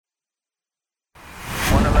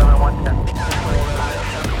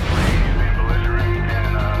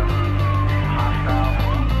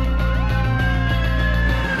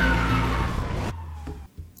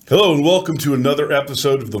Hello and welcome to another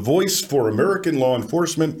episode of The Voice for American Law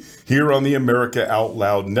Enforcement here on the America Out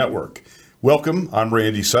Loud Network. Welcome, I'm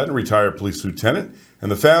Randy Sutton, retired police lieutenant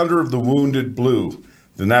and the founder of the Wounded Blue,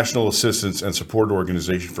 the National Assistance and Support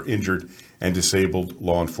Organization for Injured and Disabled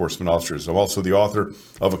Law Enforcement Officers. I'm also the author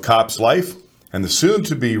of A Cop's Life and the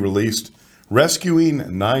soon-to-be released Rescuing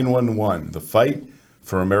 911, the Fight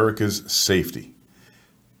for America's Safety.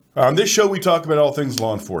 On this show, we talk about all things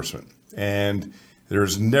law enforcement, and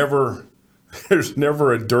there's never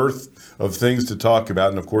a dearth of things to talk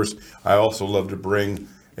about. And of course, I also love to bring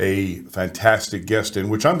a fantastic guest in,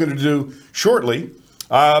 which I'm going to do shortly.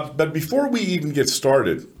 But before we even get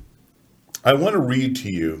started, I want to read to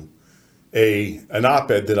you an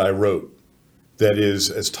op-ed that I wrote that is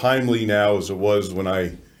as timely now as it was when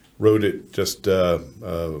I wrote it just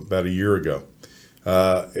about a year ago.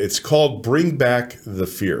 It's called Bring Back the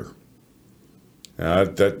Fear.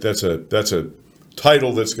 That's a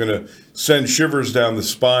title that's going to send shivers down the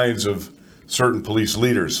spines of certain police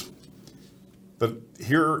leaders. But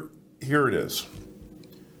here it is.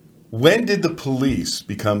 When did the police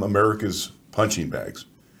become America's punching bags?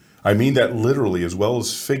 I mean that literally as well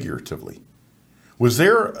as figuratively. Was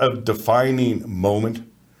there a defining moment,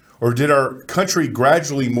 or did our country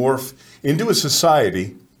gradually morph into a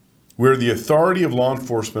society where the authority of law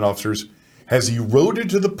enforcement officers has eroded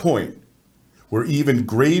to the point where even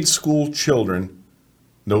grade school children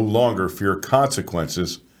no longer fear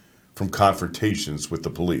consequences from confrontations with the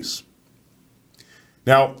police?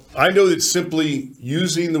 Now, I know that simply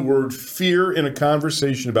using the word fear in a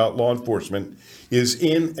conversation about law enforcement is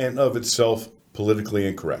in and of itself politically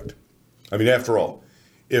incorrect. I mean, after all,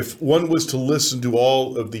 if one was to listen to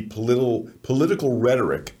all of the political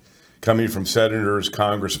rhetoric coming from senators,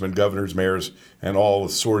 congressmen, governors, mayors, and all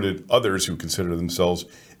assorted others who consider themselves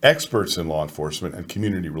experts in law enforcement and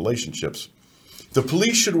community relationships, the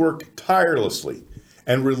police should work tirelessly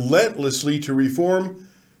and relentlessly to reform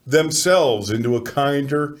themselves into a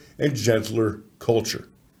kinder and gentler culture.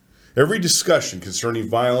 Every discussion concerning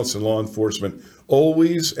violence in law enforcement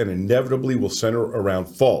always and inevitably will center around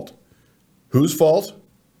fault. Whose fault?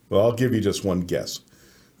 Well, I'll give you just one guess.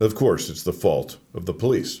 Of course, it's the fault of the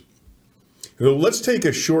police. So let's take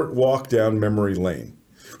a short walk down memory lane.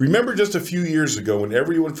 Remember just a few years ago when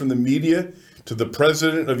everyone from the media to the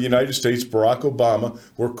President of the United States, Barack Obama,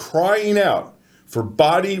 were crying out for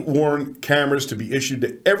body-worn cameras to be issued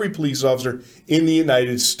to every police officer in the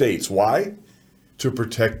United States. Why? To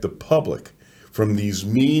protect the public from these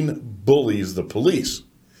mean bullies, the police.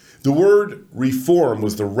 The word reform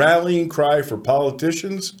was the rallying cry for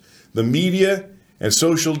politicians, the media, and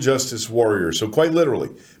social justice warriors. So quite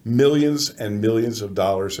literally, millions and millions of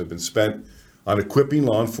dollars have been spent on equipping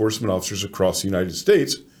law enforcement officers across the United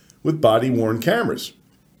States with body-worn cameras.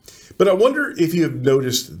 But I wonder if you have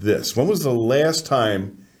noticed this. When was the last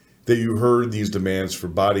time that you heard these demands for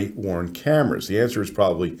body-worn cameras? The answer is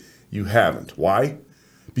probably you haven't. Why?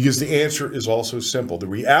 Because the answer is also simple. The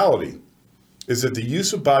reality is that the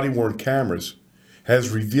use of body-worn cameras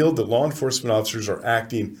has revealed that law enforcement officers are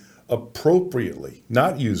acting appropriately,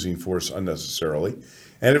 not using force unnecessarily,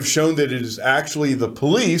 and have shown that it is actually the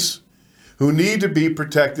police who need to be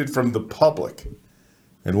protected from the public.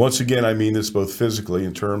 And once again, I mean this both physically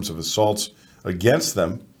in terms of assaults against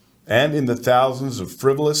them and in the thousands of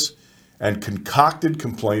frivolous and concocted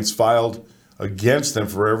complaints filed against them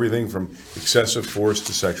for everything from excessive force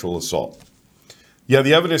to sexual assault. Yeah,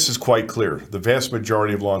 the evidence is quite clear. The vast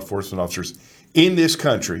majority of law enforcement officers in this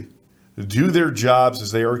country do their jobs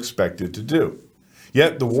as they are expected to do.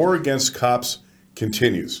 Yet the war against cops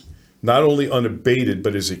continues, not only unabated,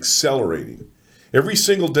 but is accelerating. Every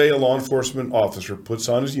single day a law enforcement officer puts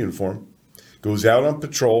on his uniform, goes out on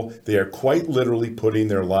patrol, they are quite literally putting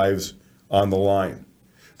their lives on the line.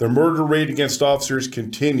 The murder rate against officers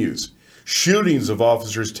continues. Shootings of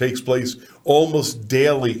officers takes place almost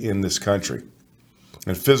daily in this country.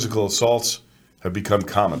 And physical assaults have become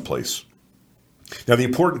commonplace. Now, the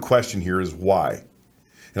important question here is why?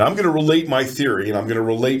 And I'm going to relate my theory and I'm going to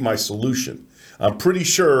relate my solution. I'm pretty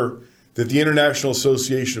sure that the International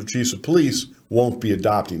Association of Chiefs of Police won't be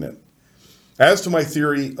adopting it. As to my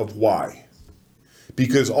theory of why,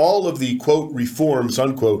 because all of the, quote, reforms,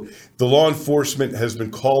 unquote, the law enforcement has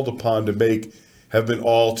been called upon to make have been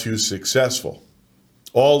all too successful.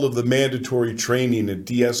 All of the mandatory training and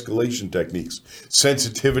de-escalation techniques,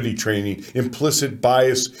 sensitivity training, implicit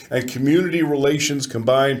bias, and community relations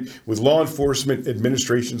combined with law enforcement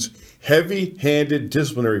administration's heavy-handed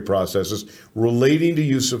disciplinary processes relating to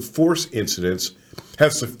use of force incidents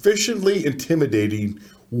have sufficiently intimidating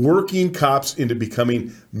working cops into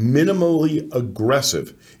becoming minimally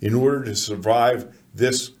aggressive in order to survive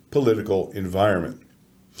this political environment.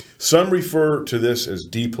 Some refer to this as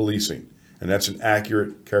depolicing, and that's an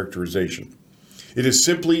accurate characterization. It is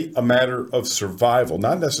simply a matter of survival,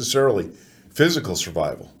 not necessarily physical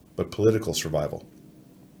survival, but political survival.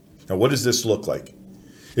 Now, what does this look like?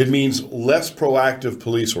 It means less proactive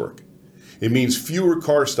police work. It means fewer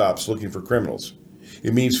car stops looking for criminals.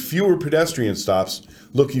 It means fewer pedestrian stops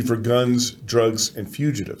looking for guns, drugs, and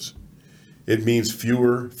fugitives. It means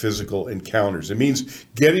fewer physical encounters. It means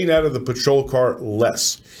getting out of the patrol car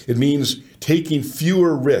less. It means taking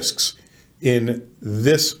fewer risks. In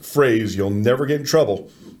this phrase, you'll never get in trouble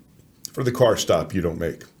for the car stop you don't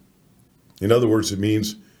make. In other words, it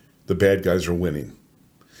means the bad guys are winning.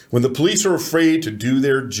 When the police are afraid to do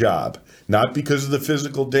their job, not because of the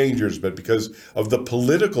physical dangers, but because of the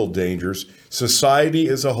political dangers, society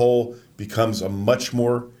as a whole becomes a much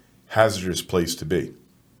more hazardous place to be.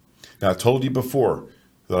 Now, I told you before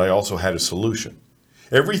that I also had a solution.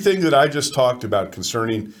 Everything that I just talked about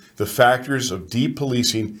concerning the factors of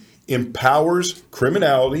depolicing empowers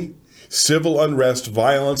criminality, civil unrest,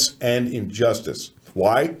 violence, and injustice.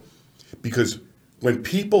 Why? Because when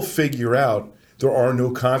people figure out there are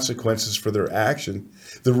no consequences for their action,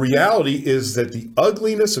 the reality is that the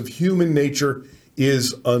ugliness of human nature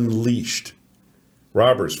is unleashed.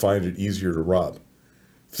 Robbers find it easier to rob.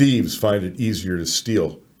 Thieves find it easier to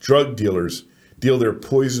steal. Drug dealers deal their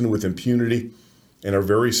poison with impunity, and our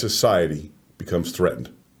very society becomes threatened.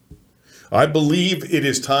 I believe it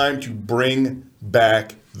is time to bring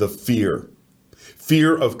back the fear.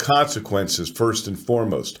 Fear of consequences, first and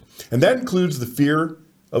foremost. And that includes the fear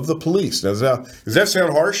of the police. Now, does that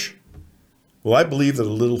sound harsh? Well, I believe that a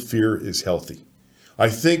little fear is healthy. I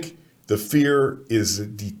think the fear is a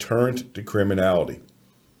deterrent to criminality.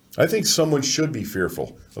 I think someone should be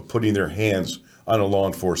fearful of putting their hands on a law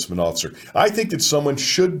enforcement officer. I think that someone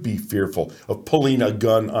should be fearful of pulling a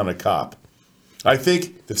gun on a cop. I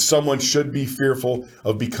think that someone should be fearful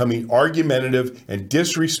of becoming argumentative and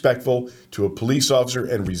disrespectful to a police officer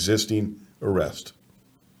and resisting arrest.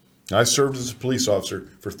 I served as a police officer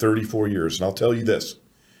for 34 years, and I'll tell you this.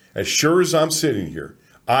 As sure as I'm sitting here,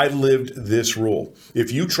 I lived this rule.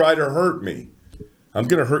 If you try to hurt me, I'm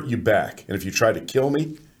going to hurt you back. And if you try to kill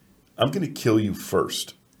me, I'm going to kill you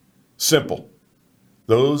first. Simple.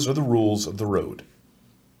 Those are the rules of the road.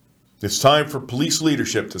 It's time for police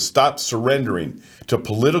leadership to stop surrendering to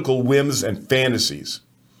political whims and fantasies.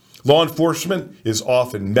 Law enforcement is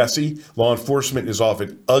often messy, law enforcement is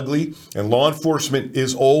often ugly, and law enforcement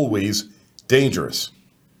is always dangerous.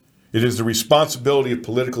 It is the responsibility of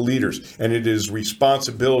political leaders, and it is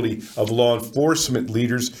responsibility of law enforcement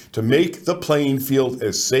leaders to make the playing field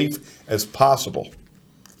as safe as possible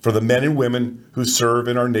for the men and women who serve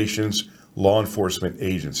in our nation's law enforcement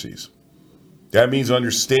agencies. That means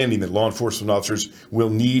understanding that law enforcement officers will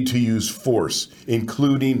need to use force,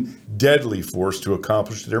 including deadly force, to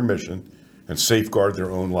accomplish their mission and safeguard their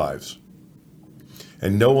own lives.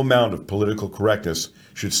 And no amount of political correctness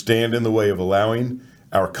should stand in the way of allowing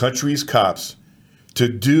our country's cops to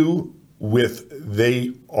do what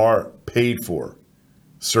they are paid for,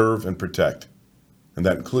 serve and protect. And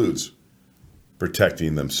that includes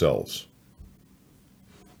protecting themselves.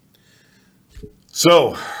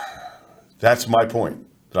 So, that's my point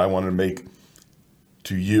that I wanted to make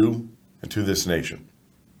to you and to this nation.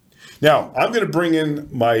 Now, I'm going to bring in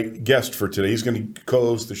my guest for today. He's going to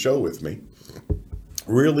co-host the show with me.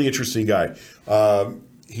 Really interesting guy.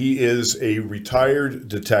 He is a retired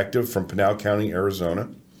detective from Pinal County, Arizona.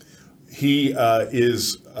 He had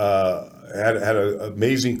an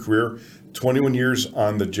amazing career, 21 years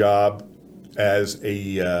on the job as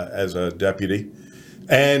a deputy,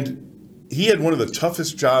 and he had one of the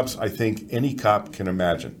toughest jobs I think any cop can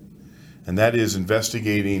imagine, and that is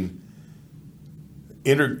investigating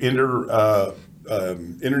internet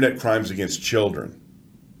crimes against children.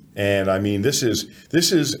 And I mean, this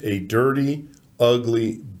is a dirty,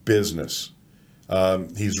 ugly business.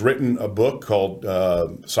 He's written a book called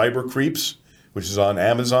Cyber Creeps, which is on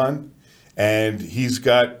Amazon, and he's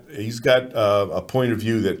got a point of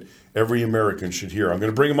view that every American should hear. I'm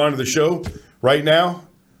going to bring him onto the show right now.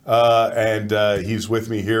 And he's with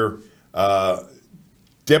me here,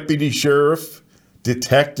 Deputy Sheriff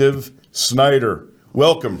Detective Snyder.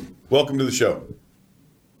 Welcome to the show.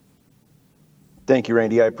 Thank you,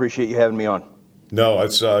 Randy. I appreciate you having me on. No,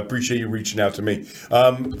 I appreciate you reaching out to me. I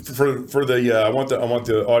want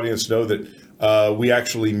the audience to know that we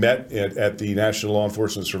actually met at the National Law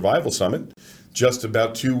Enforcement Survival Summit just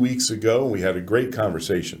about 2 weeks ago. We had a great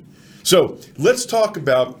conversation. So let's talk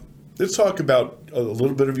about a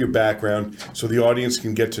little bit of your background so the audience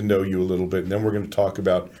can get to know you a little bit, and then we're going to talk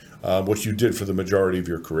about what you did for the majority of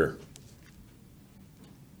your career.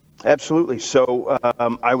 Absolutely. So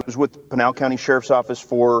I was with the Pinal County Sheriff's Office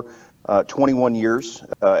for 21 years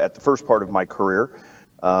at the first part of my career.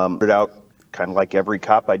 Started out kind of like every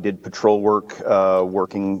cop. I did patrol work,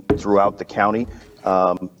 working throughout the county.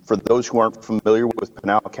 For those who aren't familiar with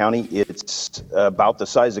Pinal County, it's about the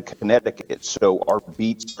size of Connecticut. So our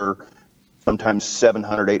beats are sometimes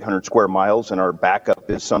 700, 800 square miles, and our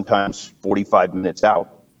backup is sometimes 45 minutes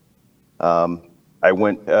out. I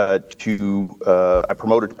went I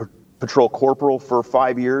promoted to patrol corporal for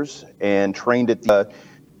 5 years and trained at the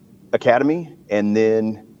academy, and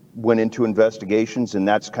then went into investigations, and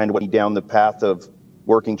that's kind of what led me down the path of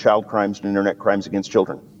working child crimes and internet crimes against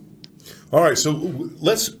children. All right, so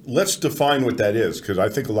let's define what that is, because I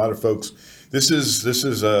think a lot of folks, this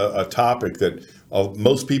is a topic that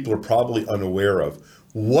most people are probably unaware of.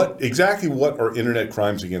 What are internet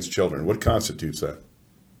crimes against children? What constitutes that?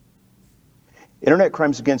 Internet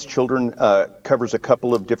crimes against children covers a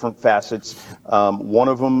couple of different facets. One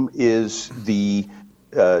of them is the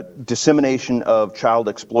dissemination of child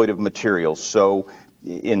exploitive materials. So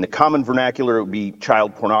in the common vernacular, it would be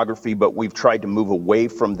child pornography, but we've tried to move away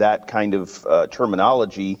from that kind of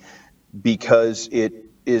terminology because it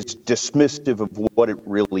is dismissive of what it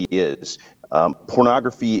really is.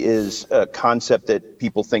 Pornography is a concept that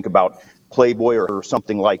people think about Playboy or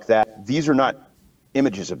something like that. These are not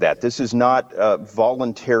images of that. This is not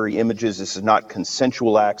voluntary images. This is not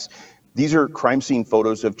consensual acts. These are crime scene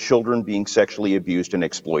photos of children being sexually abused and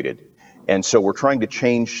exploited. And so we're trying to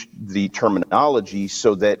change the terminology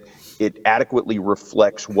so that it adequately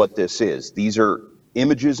reflects what this is. These are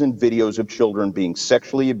images and videos of children being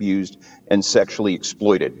sexually abused and sexually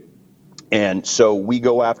exploited. And so we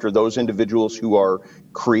go after those individuals who are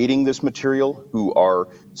creating this material, who are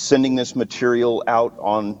sending this material out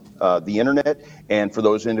on the internet, and for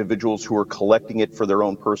those individuals who are collecting it for their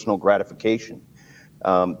own personal gratification.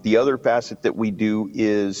 The other facet that we do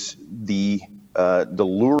is the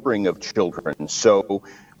luring of children. So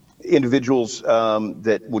individuals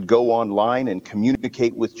that would go online and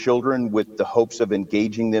communicate with children with the hopes of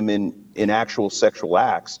engaging them in actual sexual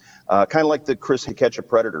acts, kind of like the Chris Catch a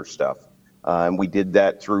Predator stuff. And we did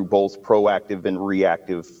that through both proactive and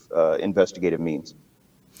reactive investigative means.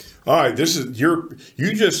 All right, this is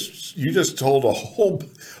you just told a whole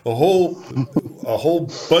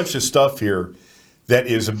bunch of stuff here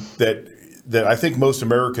that I think most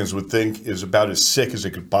Americans would think is about as sick as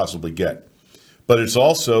it could possibly get. But it's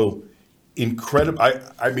also incredible.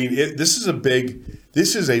 I mean, this is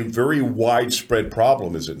a very widespread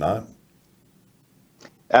problem, is it not?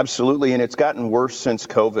 Absolutely, and it's gotten worse since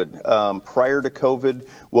COVID. Prior to COVID,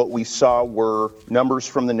 what we saw were numbers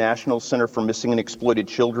from the National Center for Missing and Exploited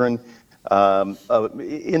Children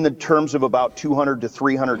in the terms of about 200 to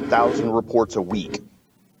 300,000 reports a week.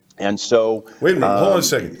 And so... Wait a minute, hold on a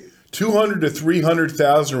second. 200 to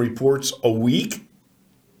 300,000 reports a week?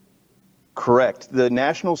 Correct. The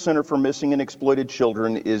National Center for Missing and Exploited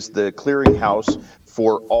Children is the clearinghouse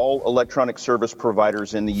for all electronic service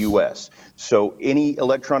providers in the U.S. So any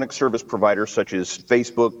electronic service provider, such as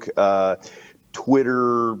Facebook,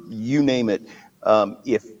 Twitter, you name it,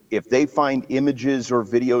 if they find images or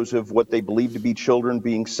videos of what they believe to be children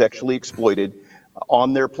being sexually exploited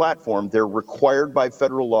on their platform, they're required by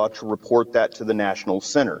federal law to report that to the National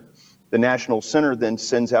Center. The National Center then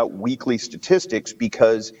sends out weekly statistics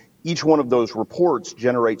because each one of those reports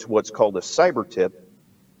generates what's called a cyber tip,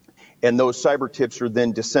 and those cyber tips are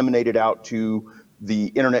then disseminated out to the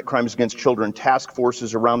Internet Crimes Against Children task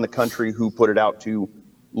forces around the country who put it out to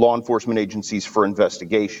law enforcement agencies for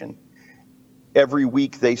investigation. Every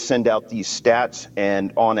week they send out these stats,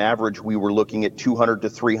 and on average we were looking at 200 to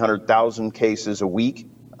 300,000 cases a week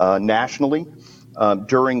nationally.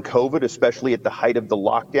 During COVID, especially at the height of the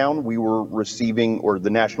lockdown, we were receiving, or the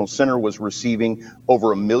National Center was receiving, over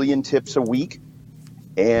 1 million tips a week.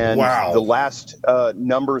 And wow. The last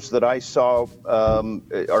numbers that I saw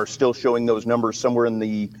are still showing those numbers somewhere in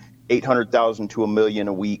the 800,000 to 1 million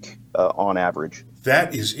a week on average.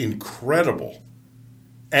 That is incredible.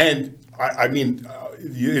 And I mean,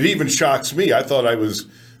 it even shocks me. I thought I was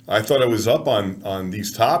up on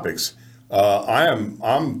these topics.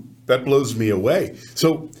 That blows me away.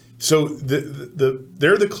 So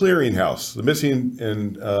they're the clearinghouse. The Missing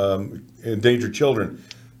and Endangered Children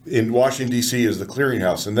in Washington, D.C. is the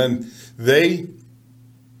clearinghouse, and then they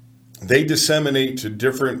disseminate to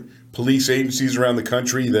different police agencies around the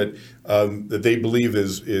country that they believe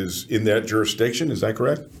is in that jurisdiction. Is that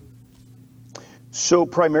correct? So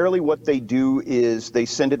primarily what they do is they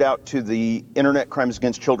send it out to the Internet Crimes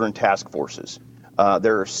Against Children task forces.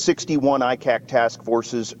 There are 61 ICAC task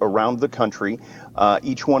forces around the country.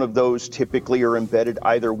 Each one of those typically are embedded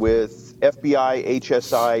either with FBI,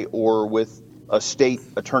 HSI, or with a state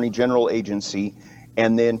attorney general agency.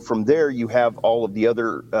 And then from there, you have all of the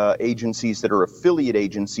other agencies that are affiliate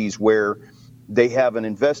agencies where they have an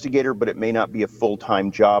investigator, but it may not be a full-time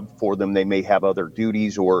job for them. They may have other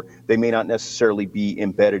duties, or they may not necessarily be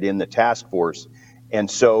embedded in the task force. And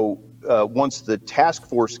so once the task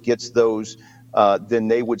force gets those, then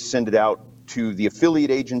they would send it out to the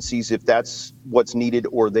affiliate agencies if that's what's needed,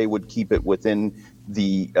 or they would keep it within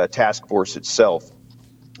the task force itself.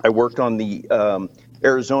 I worked on the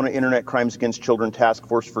Arizona Internet Crimes Against Children Task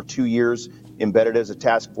Force for 2 years, embedded as a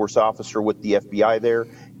task force officer with the FBI there,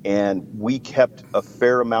 and we kept a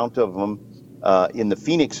fair amount of them in the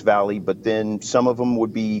Phoenix Valley, but then some of them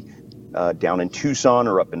would be down in Tucson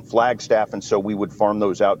or up in Flagstaff, and so we would farm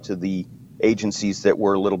those out to the agencies that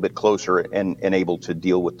were a little bit closer and able to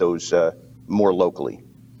deal with those more locally.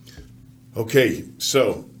 Okay,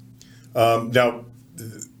 so now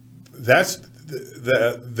that's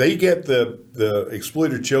they get the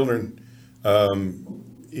exploited children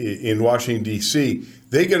in Washington, D.C.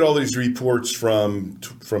 They get all these reports from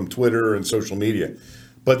Twitter and social media,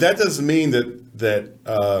 but that doesn't mean that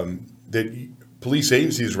police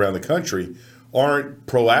agencies around the country aren't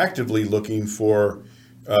proactively looking for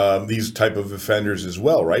these type of offenders as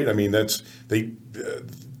well, right? I mean,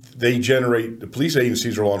 they generate, the police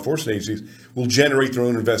agencies or law enforcement agencies will generate their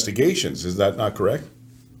own investigations. Is that not correct?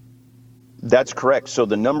 That's correct. So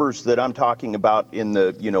the numbers that I'm talking about in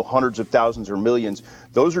the hundreds of thousands or millions,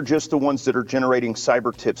 those are just the ones that are generating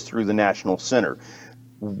cyber tips through the National Center.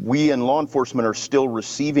 We in law enforcement are still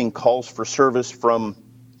receiving calls for service from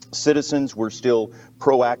citizens. We're still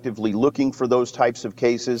proactively looking for those types of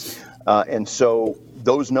cases. And so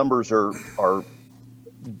those numbers are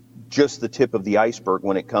just the tip of the iceberg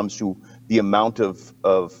when it comes to the amount of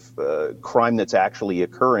crime that's actually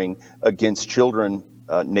occurring against children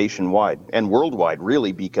nationwide and worldwide,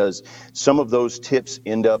 really, because some of those tips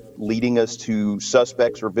end up leading us to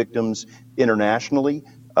suspects or victims internationally.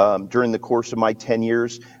 During the course of my 10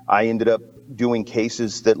 years, I ended up doing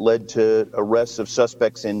cases that led to arrests of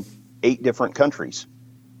suspects in 8 different countries.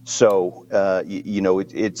 So,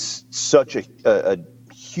 it's such a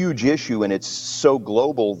huge issue, and it's so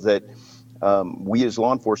global that we as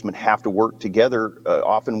law enforcement have to work together,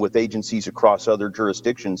 often with agencies across other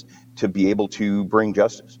jurisdictions, to be able to bring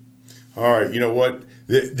justice. All right. You know what?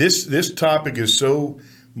 This topic is so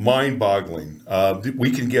mind-boggling. We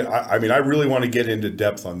can get, I really want to get into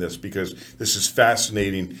depth on this because this is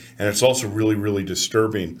fascinating, and it's also really, really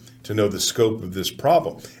disturbing to know the scope of this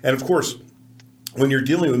problem. And of course, when you're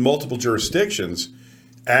dealing with multiple jurisdictions,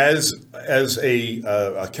 as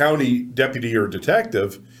a county deputy or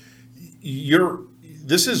detective,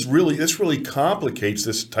 this really complicates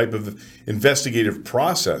this type of investigative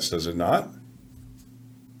process, does it not?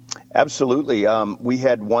 Absolutely. We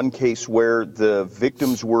had one case where the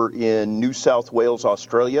victims were in New South Wales,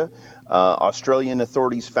 Australia. Australian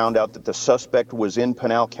authorities found out that the suspect was in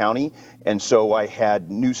Pinal County, and so I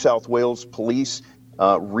had New South Wales police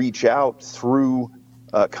reach out through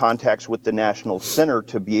contacts with the National Center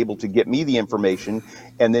to be able to get me the information,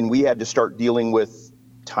 and then we had to start dealing with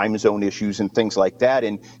time zone issues and things like that,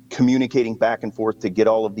 and communicating back and forth to get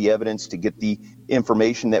all of the evidence, to get the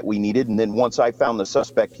information that we needed. And then once I found the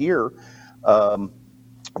suspect here,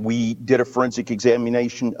 we did a forensic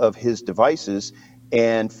examination of his devices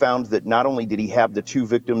and found that not only did he have the 2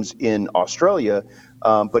 victims in Australia,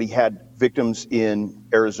 but he had victims in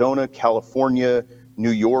Arizona, California,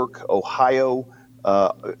 New York, Ohio,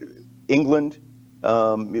 England,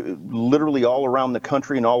 literally all around the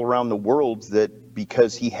country and all around the world, that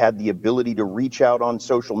because he had the ability to reach out on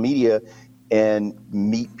social media and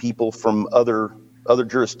meet people from other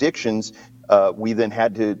jurisdictions, we then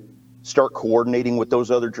had to start coordinating with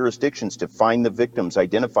those other jurisdictions to find the victims,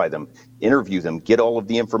 identify them, interview them, get all of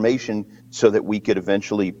the information so that we could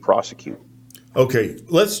eventually prosecute. Okay,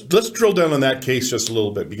 let's drill down on that case just a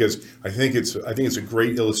little bit, because I think it's a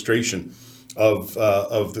great illustration of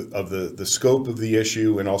the scope of the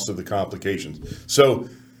issue and also the complications. So,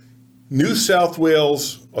 New South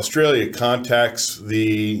Wales, Australia contacts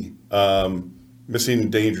the missing and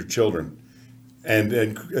endangered children, and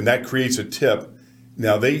that creates a tip.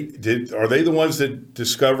 Now, are they the ones that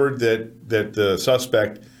discovered that the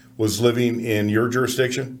suspect was living in your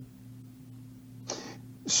jurisdiction?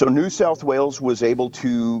 So New South Wales was able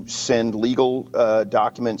to send legal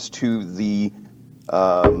documents to the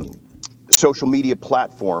social media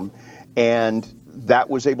platform, and that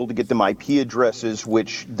was able to get them IP addresses,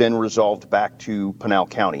 which then resolved back to Pinal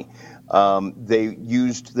County. They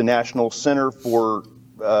used the National Center for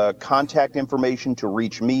contact information to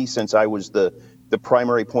reach me, since I was the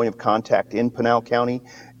primary point of contact in Pinal County,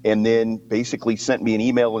 and then basically sent me an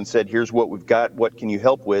email and said, here's what we've got, what can you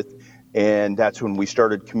help with? And that's when we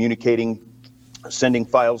started communicating, sending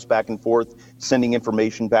files back and forth, sending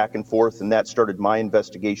information back and forth, and that started my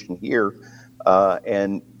investigation here.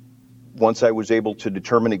 And once I was able to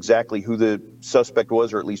determine exactly who the suspect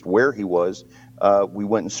was, or at least where he was, we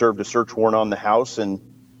went and served a search warrant on the house and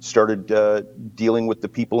started dealing with the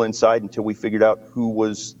people inside until we figured out who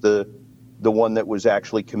was the one that was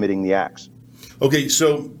actually committing the acts. Okay,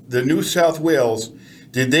 so the New South Wales,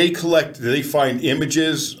 did they find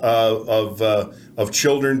images of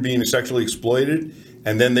children being sexually exploited,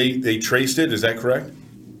 and then they traced it? Is that correct?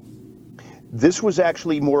 This was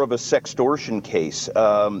actually more of a sextortion case.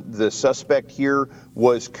 The suspect here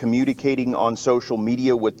was communicating on social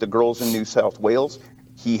media with the girls in New South Wales.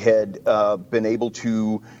 He had been able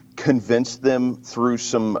to convince them through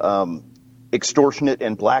some extortionate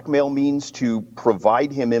and blackmail means to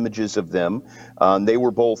provide him images of them. They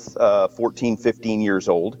were both 14, 15 years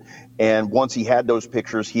old. And once he had those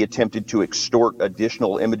pictures, he attempted to extort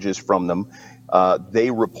additional images from them.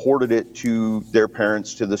 They reported it to their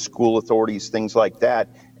parents, to the school authorities, things like that,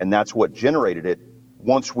 and that's what generated it.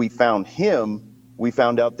 Once we found him, we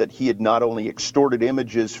found out that he had not only extorted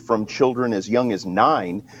images from children as young as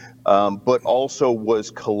 9, but also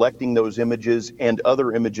was collecting those images and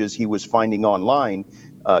other images he was finding online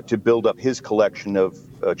to build up his collection of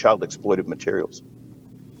child exploitive materials.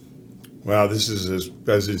 Wow, this is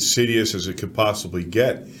as insidious as it could possibly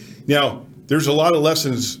get. Now, there's a lot of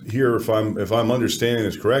lessons here, if I'm understanding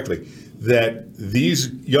this correctly, that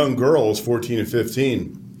these young girls, 14 and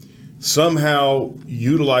 15, somehow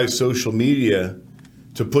utilize social media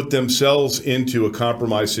to put themselves into a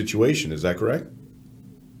compromised situation. Is that correct?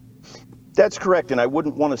 That's correct, and I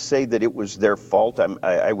wouldn't want to say that it was their fault.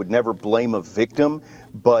 I would never blame a victim,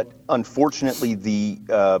 but unfortunately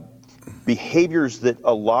the behaviors that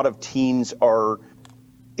a lot of teens are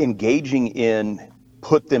engaging in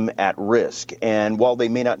put them at risk. And while they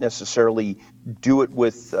may not necessarily do it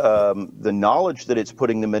with the knowledge that it's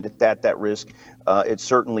putting them at that risk, it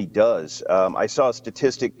certainly does. I saw a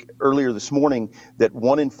statistic earlier this morning that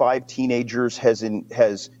 1 in 5 teenagers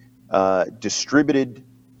has distributed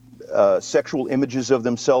sexual images of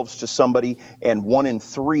themselves to somebody, and 1 in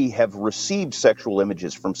 3 have received sexual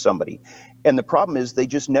images from somebody. And the problem is they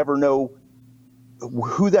just never know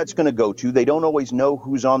who that's going to go to. They don't always know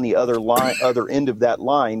who's on the other end of that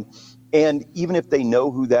line. And even if they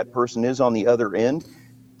know who that person is on the other end,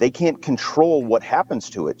 they can't control what happens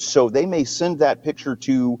to it. So they may send that picture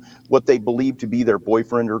to what they believe to be their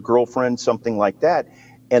boyfriend or girlfriend, something like that.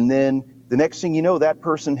 And then the next thing you know, that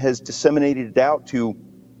person has disseminated it out to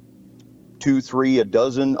 2, 3, a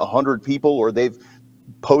dozen, 100 people, or they've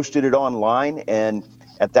posted it online. And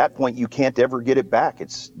at that point, you can't ever get it back.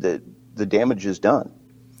 It's the damage is done.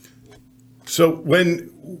 So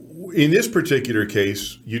when, in this particular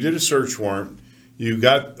case, you did a search warrant, you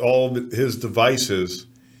got all his devices,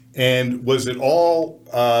 and was it all,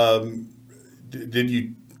 were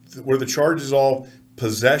the charges all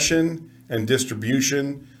possession and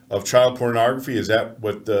distribution of child pornography? Is that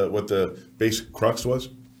what the basic crux was?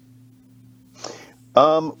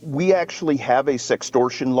 We actually have a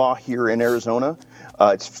sextortion law here in Arizona.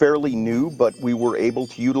 It's fairly new, but we were able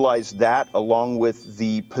to utilize that along with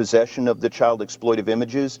the possession of the child exploitive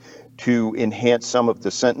images to enhance some of the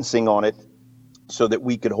sentencing on it so that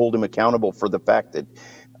we could hold him accountable for the fact that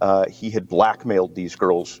he had blackmailed these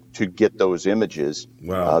girls to get those images.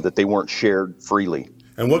 Wow. That they weren't shared freely.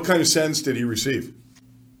 And what kind of sentence did he receive?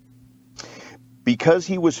 Because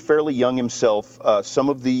he was fairly young himself, some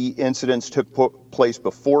of the incidents took place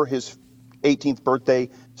before his 18th birthday.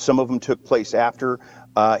 Some of them took place after.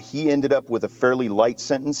 He ended up with a fairly light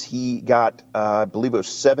sentence. He got, I believe it was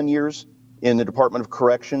 7 years in the Department of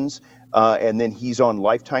Corrections, and then he's on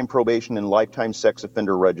lifetime probation and lifetime sex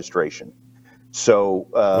offender registration. So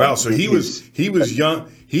wow, so he was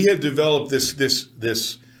young. He had developed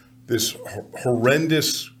this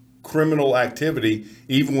horrendous criminal activity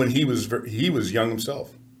even when he was young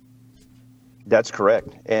himself. That's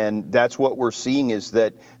correct, and that's what we're seeing is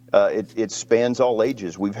that it spans all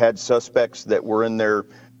ages. We've had suspects that were in their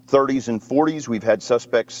 30s and 40s. We've had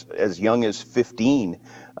suspects as young as 15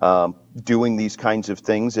 doing these kinds of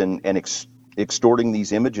things and extorting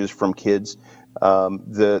these images from kids.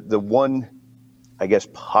 The one, I guess,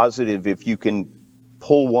 positive, if you can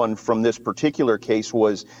pull one from this particular case,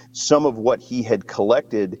 was some of what he had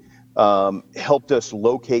collected helped us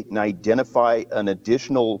locate and identify an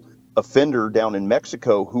additional offender down in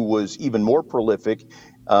Mexico who was even more prolific.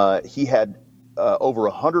 He had over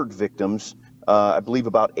 100 victims. I believe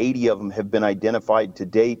about 80 of them have been identified to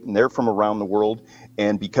date, and they're from around the world.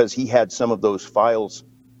 And because he had some of those files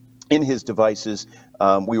in his devices,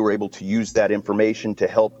 we were able to use that information to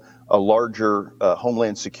help a larger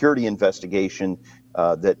Homeland Security investigation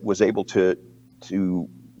that was able to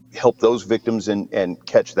help those victims and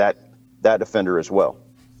catch that offender as well.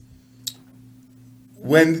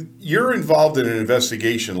 When you're involved in an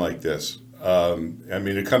investigation like this,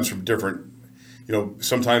 it comes from different,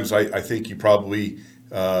 sometimes I think you probably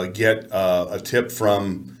get a tip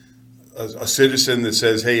from a citizen that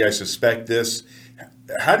says, hey, I suspect this.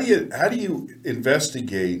 How do you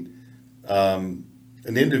investigate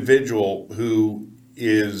an individual who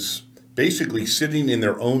is basically sitting in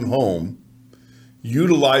their own home,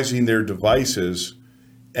 utilizing their devices,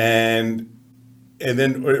 and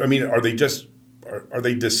then, are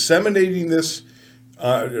they disseminating this,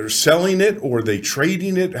 or selling it, or are they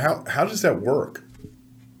trading it? How does that work?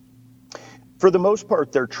 For the most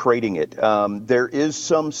part, they're trading it. There is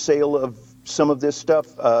some sale of some of this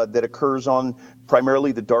stuff that occurs on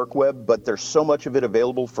primarily the dark web, but there's so much of it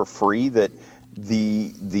available for free that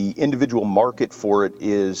the individual market for it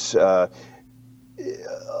is a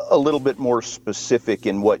little bit more specific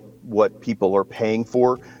in what people are paying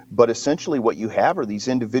for. But essentially what you have are these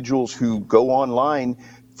individuals who go online,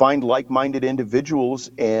 find like-minded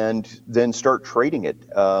individuals, and then start trading it.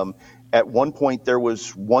 At one point, there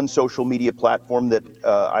was one social media platform that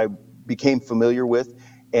I became familiar with,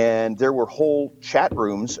 and there were whole chat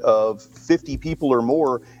rooms of 50 people or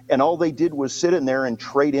more, and all they did was sit in there and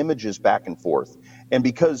trade images back and forth. And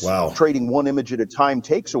because trading one image at a time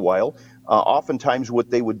takes a while, oftentimes what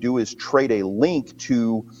they would do is trade a link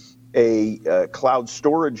to a cloud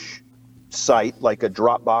storage site like a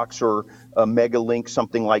Dropbox or a Megalink,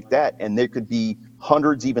 something like that, and there could be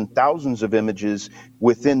hundreds, even thousands of images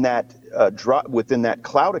within that within that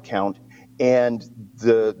cloud account, and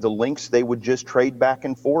the links they would just trade back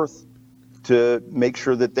and forth to make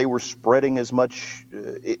sure that they were spreading as much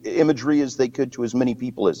imagery as they could to as many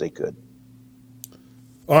people as they could.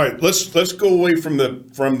 All right, let's go away from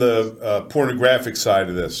the pornographic side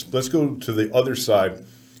of this. Let's go to the other side,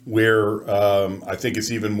 where I think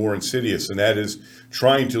it's even more insidious, and that is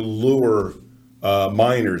trying to lure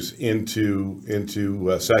minors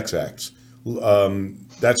into sex acts.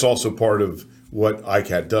 That's also part of what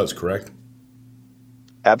ICAT does, correct?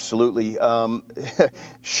 Absolutely.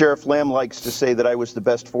 Sheriff Lamb likes to say that I was the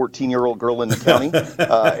best 14-year-old girl in the county.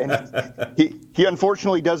 And he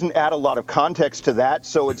unfortunately doesn't add a lot of context to that,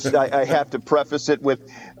 so I have to preface it with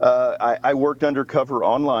I worked undercover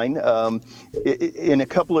online in a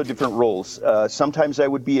couple of different roles. Sometimes I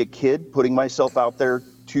would be a kid putting myself out there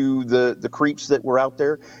to the creeps that were out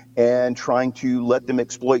there and trying to let them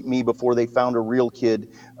exploit me before they found a real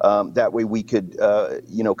kid. That way we could,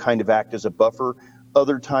 kind of act as a buffer.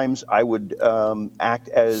 Other times I would act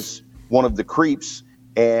as one of the creeps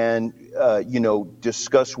and,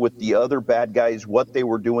 discuss with the other bad guys what they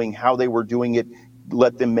were doing, how they were doing it,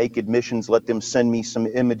 let them make admissions, let them send me some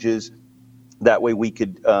images. That way we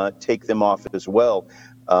could take them off as well.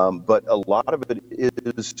 But a lot of it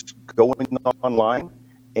is going online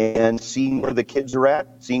and seeing where the kids are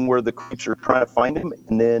at, seeing where the creeps are trying to find them,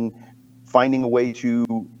 and then finding a way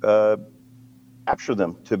to capture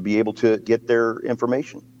them to be able to get their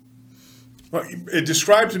information. Well, it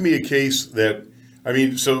described to me a case that,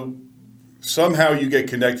 so somehow you get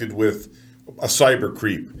connected with a cyber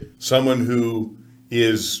creep, someone who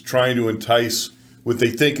is trying to entice what they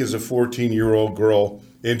think is a 14-year-old girl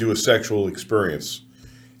into a sexual experience.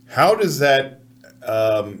 How does that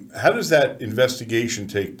investigation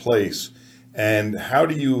take place, and how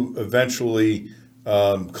do you eventually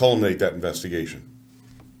culminate that investigation?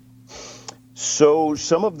 So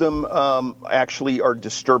some of them actually are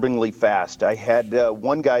disturbingly fast. I had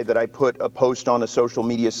one guy that I put a post on a social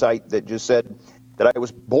media site that just said that I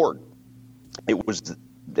was bored. It was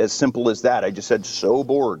as simple as that. I just said, so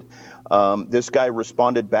bored. This guy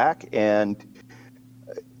responded back and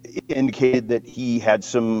indicated that he had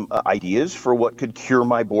some ideas for what could cure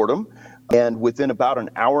my boredom. And within about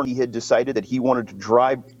an hour, he had decided that he wanted to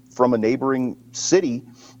drive from a neighboring city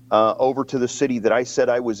over to the city that I said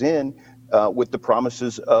I was in, with the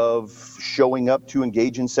promises of showing up to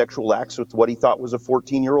engage in sexual acts with what he thought was a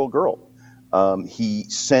 14-year-old girl. He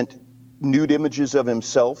sent nude images of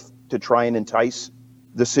himself to try and entice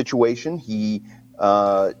the situation. He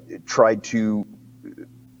tried to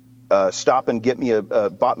stop and get me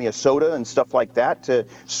bought me a soda and stuff like that to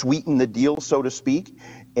sweeten the deal, so to speak.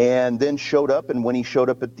 and then showed up. And when he showed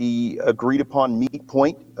up at the agreed upon meet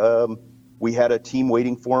point, we had a team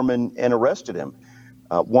waiting for him and arrested him.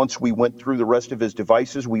 Once we went through the rest of his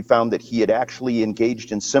devices, we found that he had actually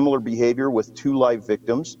engaged in similar behavior with 2 live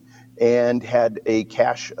victims and had a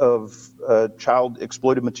cache of child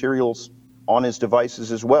exploited materials on his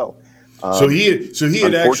devices as well. So he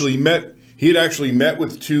had actually met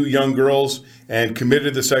with 2 young girls and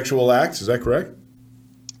committed the sexual acts. Is that correct?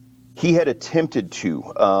 He had attempted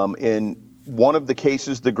to. In one of the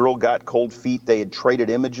cases, the girl got cold feet. They had traded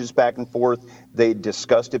images back and forth. They had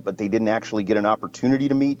discussed it, but they didn't actually get an opportunity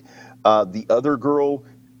to meet. The other girl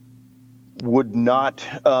would not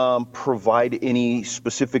provide any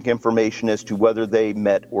specific information as to whether they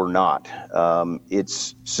met or not.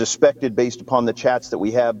 It's suspected based upon the chats that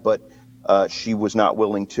we have, but she was not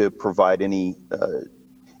willing to provide any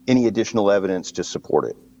additional evidence to support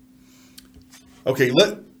it. Okay,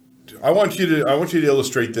 I want you to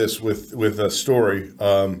illustrate this with a story.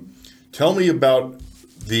 Tell me about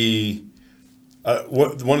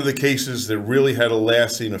one of the cases that really had a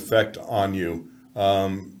lasting effect on you.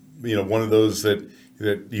 One of those that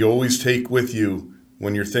you always take with you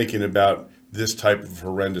when you're thinking about this type of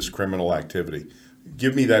horrendous criminal activity.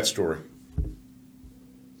 Give me that story.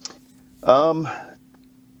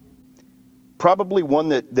 Probably one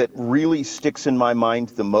that really sticks in my mind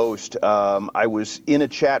the most. I was in a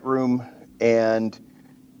chat room, and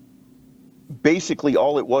basically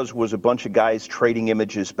all it was a bunch of guys trading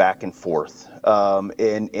images back and forth,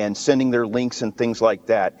 and sending their links and things like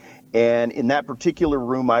that. And in that particular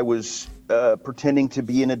room, I was pretending to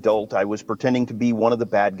be an adult. I was pretending to be one of the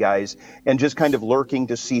bad guys and just kind of lurking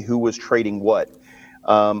to see who was trading what.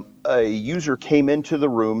 A user came into the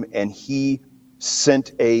room, and he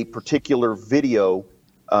sent a particular video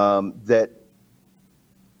that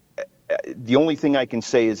the only thing I can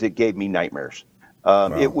say is it gave me nightmares.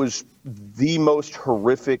 Wow. It was the most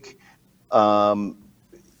horrific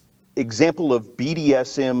example of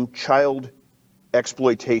BDSM child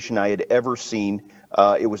exploitation I had ever seen.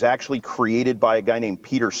 It was actually created by a guy named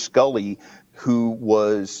Peter Scully, who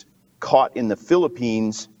was caught in the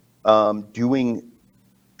Philippines doing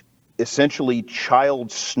essentially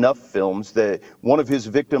child snuff films. One of his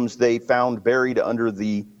victims they found buried under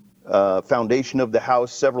the foundation of the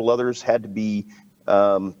house. Several others had to be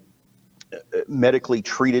medically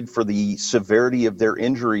treated for the severity of their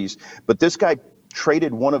injuries. But this guy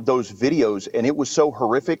traded one of those videos, and it was so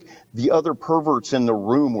horrific. The other perverts in the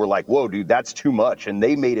room were like, "Whoa, dude, that's too much," and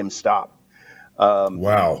they made him stop.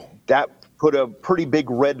 Wow. That put a pretty big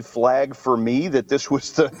red flag for me that this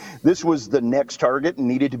was the next target and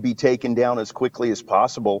needed to be taken down as quickly as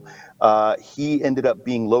possible. He ended up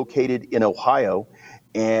being located in Ohio,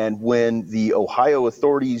 and when the Ohio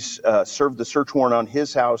authorities served the search warrant on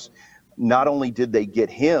his house, not only did they get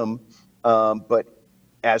him, but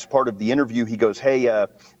as part of the interview, he goes, "Hey,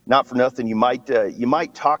 not for nothing, you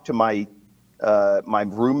might talk to my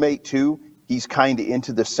roommate too. He's kind of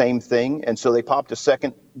into the same thing." And so they popped a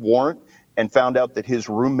second warrant and found out that his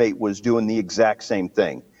roommate was doing the exact same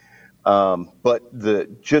thing. But the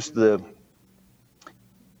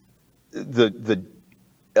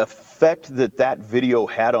effect that video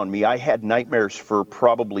had on me, I had nightmares for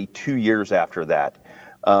probably 2 years after that,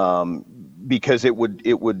 because it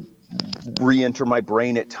would re-enter my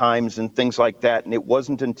brain at times and things like that. And it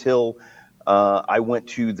wasn't until I went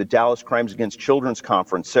to the Dallas Crimes Against Children's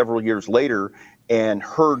conference several years later and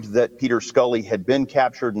heard that Peter Scully had been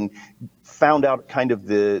captured and found out kind of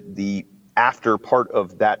the after part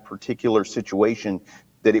of that particular situation,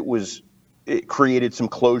 that it created some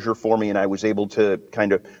closure for me, and I was able to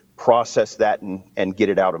kind of process that and get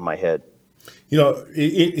it out of my head.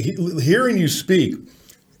 Hearing you speak,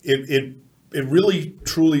 it really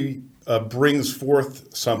truly brings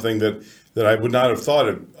forth something that I would not have thought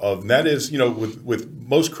of. And that is, with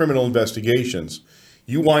most criminal investigations,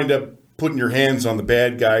 you wind up putting your hands on the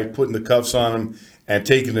bad guy, putting the cuffs on him, and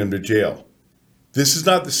taking him to jail. This is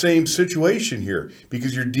not the same situation here,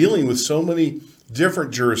 because you're dealing with so many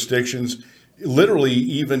different jurisdictions, literally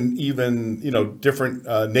even different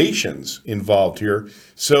nations involved here.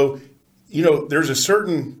 So, there's a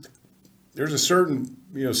certain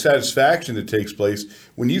satisfaction that takes place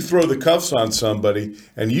when you throw the cuffs on somebody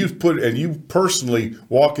and you personally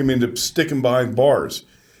walk him into sticking behind bars.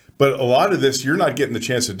 But a lot of this, you're not getting the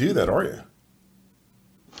chance to do that, are you?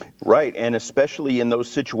 Right, and especially in those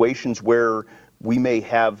situations where we may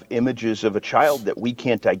have images of a child that we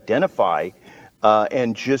can't identify,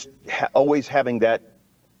 and just always having that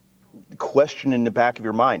question in the back of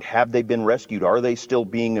your mind: have they been rescued? Are they still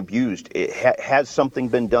being abused? Has something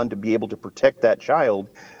been done to be able to protect that child?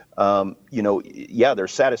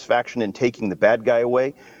 There's satisfaction in taking the bad guy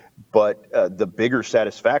away, but the bigger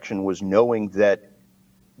satisfaction was knowing that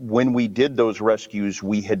when we did those rescues,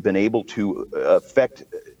 we had been able to affect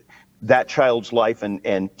that child's life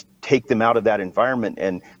and take them out of that environment.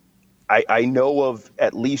 And I know of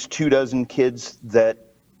at least 24 kids that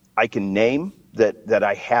I can name that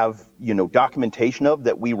I have, documentation of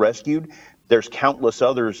that we rescued. There's countless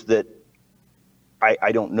others that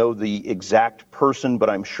I don't know the exact person, but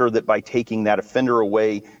I'm sure that by taking that offender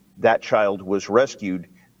away, that child was rescued.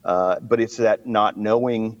 But it's that not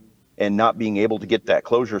knowing and not being able to get that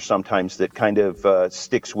closure sometimes that kind of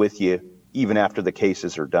sticks with you even after the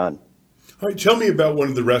cases are done. All right, tell me about one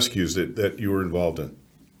of the rescues that you were involved in.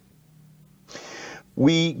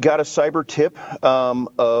 We got a cyber tip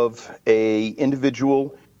of a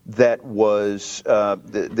individual that was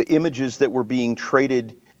the images that were being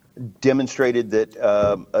traded demonstrated that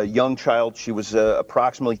a young child, she was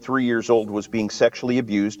approximately 3 years old, was being sexually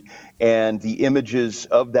abused, and the images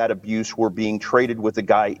of that abuse were being traded with a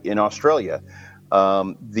guy in Australia.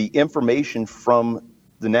 The information from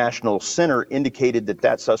the National Center indicated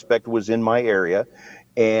that suspect was in my area,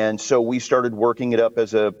 and so we started working it up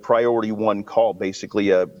as a priority one call,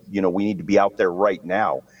 basically, we need to be out there right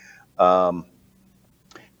now.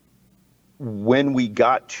 When we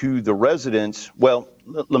got to the residence,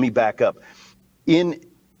 let me back up. In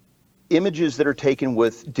images that are taken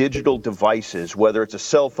with digital devices, whether it's a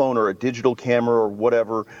cell phone or a digital camera or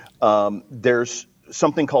whatever, there's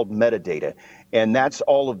something called metadata. And that's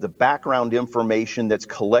all of the background information that's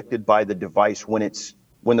collected by the device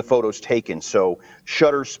when the photo's taken. So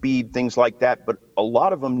shutter speed, things like that. But a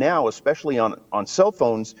lot of them now, especially on cell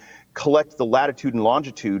phones, collect the latitude and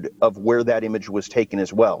longitude of where that image was taken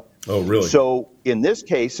as well. Oh, really? So in this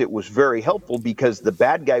case, it was very helpful because the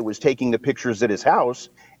bad guy was taking the pictures at his house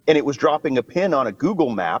and it was dropping a pin on a Google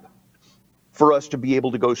map for us to be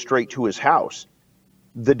able to go straight to his house.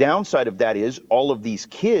 The downside of that is all of these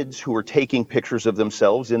kids who are taking pictures of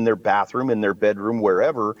themselves in their bathroom, in their bedroom,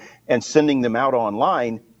 wherever, and sending them out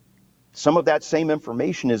online, some of that same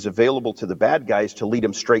information is available to the bad guys to lead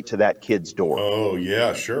them straight to that kid's door. Oh,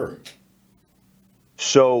 yeah, sure.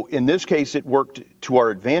 So in this case, it worked to our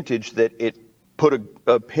advantage that it put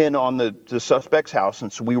a pin on the suspect's house,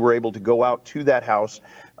 and so we were able to go out to that house.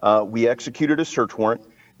 We executed a search warrant.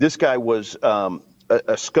 This guy was a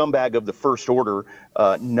scumbag of the first order.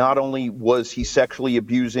 Not only was he sexually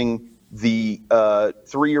abusing the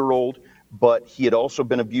 3-year-old, but he had also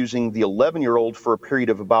been abusing the 11-year-old for a period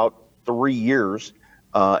of about 3 years,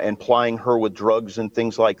 and plying her with drugs and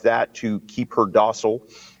things like that to keep her docile.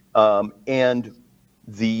 And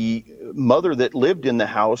the mother that lived in the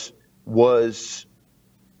house was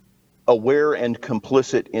aware and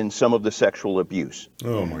complicit in some of the sexual abuse.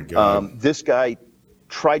 Oh, my God. This guy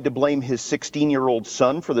tried to blame his 16-year-old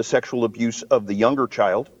son for the sexual abuse of the younger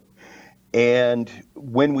child. And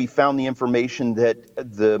when we found the information that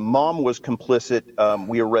the mom was complicit,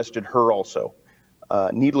 we arrested her also.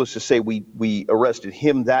 Needless to say, we arrested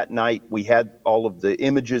him that night. We had all of the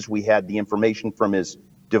images. We had the information from his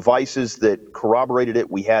devices that corroborated it.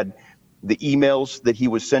 We had the emails that he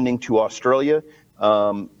was sending to Australia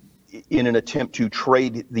in an attempt to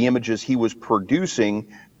trade the images he was producing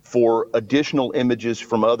for additional images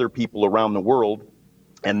from other people around the world.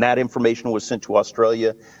 And that information was sent to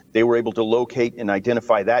Australia. They were able to locate and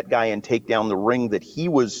identify that guy and take down the ring that he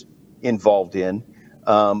was involved in.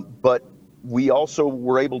 But we also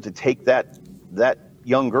were able to take that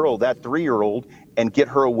young girl, that 3-year-old, and get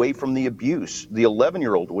her away from the abuse. The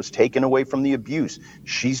 11-year-old was taken away from the abuse.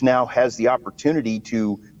 She's now has the opportunity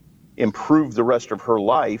to improve the rest of her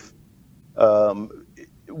life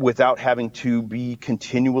without having to be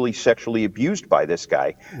continually sexually abused by this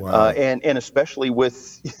guy. Wow. And especially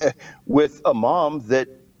with a mom that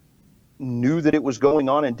knew that it was going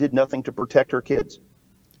on and did nothing to protect her kids.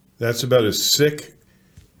 That's about as sick,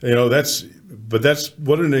 that's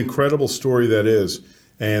what an incredible story that is.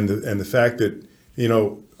 And the fact that,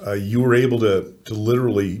 you were able to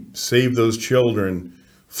literally save those children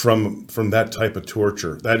from that type of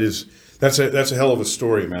torture. That's a hell of a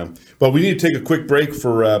story, man. But we need to take a quick break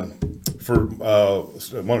I want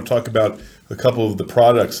to talk about a couple of the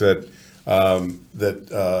products that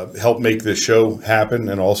help make this show happen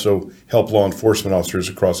and also help law enforcement officers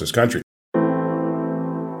across this country.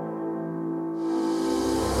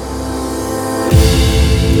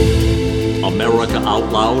 America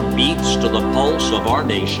Out Loud beats to the pulse of our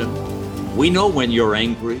nation. We know when you're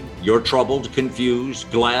angry, you're troubled,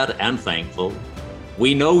 confused, glad, and thankful.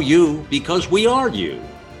 We know you because we are you.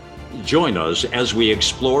 Join us as we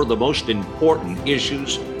explore the most important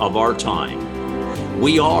issues of our time.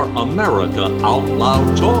 We are America Out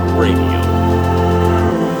Loud Talk Radio.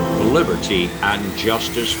 Liberty and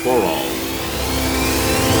justice for all.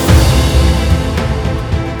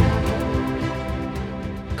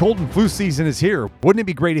 Cold and flu season is here. Wouldn't it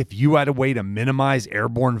be great if you had a way to minimize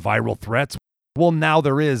airborne viral threats? Well, now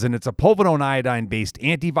there is, and it's a povidone iodine-based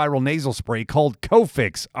antiviral nasal spray called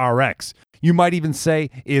Cofix RX. You might even say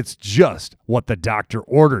it's just what the doctor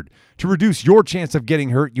ordered. To reduce your chance of getting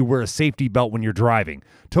hurt, you wear a safety belt when you're driving.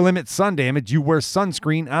 To limit sun damage, you wear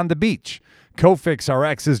sunscreen on the beach. Cofix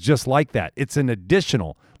RX is just like that. It's an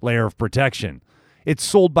additional layer of protection. It's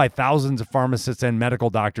sold by thousands of pharmacists and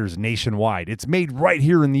medical doctors nationwide. It's made right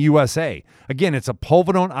here in the USA. Again, it's a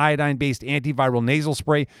povidone iodine-based antiviral nasal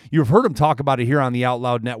spray. You've heard them talk about it here on the Out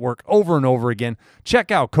Loud Network over and over again.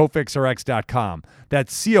 Check out CofixRx.com.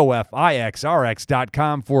 That's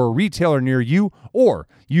COFIXRX.com for a retailer near you, or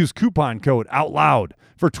use coupon code OUTLOUD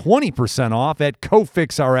for 20% off at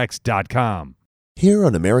CofixRx.com. Here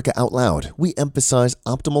on America Out Loud, we emphasize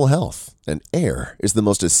optimal health, and air is the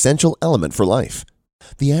most essential element for life.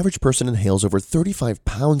 The average person inhales over 35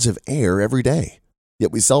 pounds of air every day,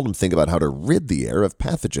 yet we seldom think about how to rid the air of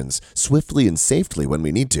pathogens swiftly and safely when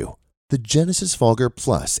we need to. The Genesis Fogger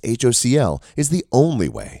Plus HOCl is the only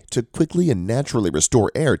way to quickly and naturally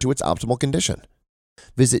restore air to its optimal condition.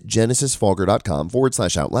 Visit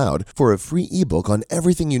genesisfogger.com/outloud for a free ebook on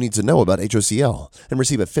everything you need to know about HOCl and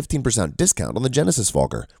receive a 15% discount on the Genesis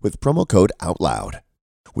Fogger with promo code OUTLOUD.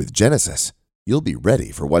 With Genesis, you'll be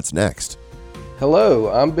ready for what's next. Hello,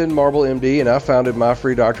 I'm Ben Marble, MD, and I founded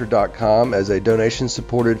MyFreeDoctor.com as a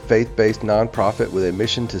donation-supported, faith-based nonprofit with a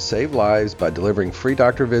mission to save lives by delivering free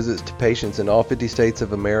doctor visits to patients in all 50 states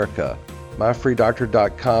of America.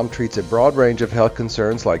 MyFreeDoctor.com treats a broad range of health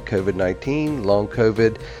concerns like COVID-19, long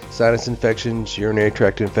COVID, sinus infections, urinary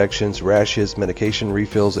tract infections, rashes, medication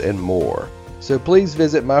refills, and more. So please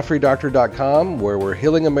visit MyFreeDoctor.com, where we're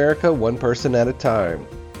healing America one person at a time.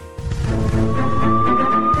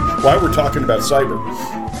 While we're talking about cyber,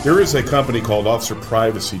 there is a company called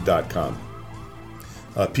OfficerPrivacy.com.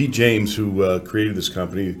 Pete James, who created this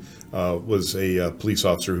company, was a police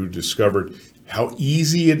officer who discovered how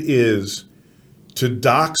easy it is to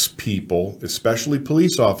dox people, especially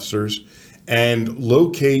police officers, and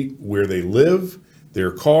locate where they live,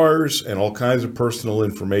 their cars, and all kinds of personal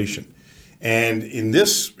information. And in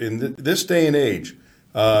this day and age,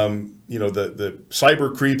 the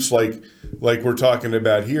cyber creeps like we're talking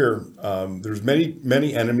about here, there's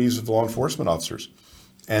many enemies of law enforcement officers,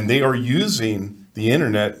 and they are using the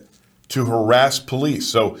internet to harass police.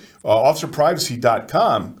 So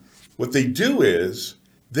OfficerPrivacy.com, what they do is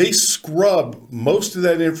they scrub most of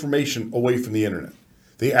that information away from the internet.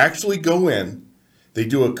 They actually go in, they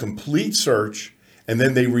do a complete search, and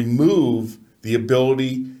then they remove the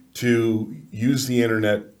ability to use the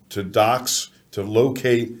internet to dox, to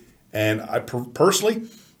locate. And I personally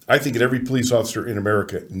think that every police officer in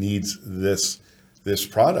America needs this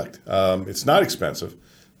product. It's not expensive.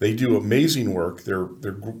 They do amazing work. They're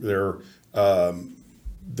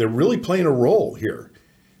really playing a role here.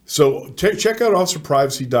 So check out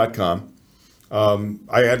OfficerPrivacy.com.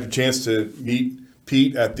 I had the chance to meet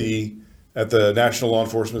Pete at the National Law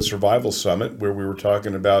Enforcement Survival Summit, where we were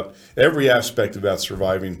talking about every aspect about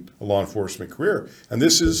surviving a law enforcement career, and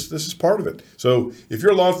this is part of it. So if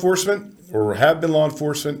you're law enforcement or have been law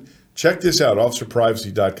enforcement, check this out,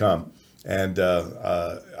 OfficerPrivacy.com. And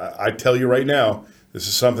I tell you right now, this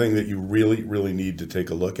is something that you really, really need to take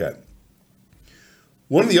a look at.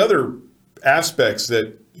 One of the other aspects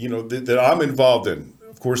that I'm involved in,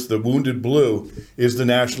 of course, the Wounded Blue is the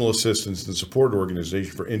National Assistance and Support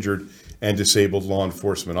Organization for injured and disabled law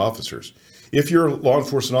enforcement officers. If you're a law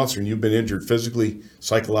enforcement officer and you've been injured physically,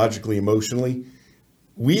 psychologically, emotionally,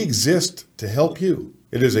 we exist to help you.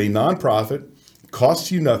 It is a nonprofit, costs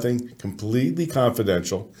you nothing, completely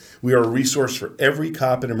confidential. We are a resource for every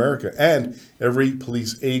cop in America and every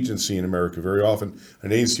police agency in America. Very often,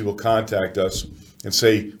 an agency will contact us and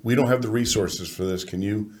say, we don't have the resources for this. Can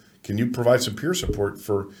you provide some peer support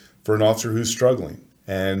for an officer who's struggling?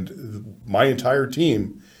 And my entire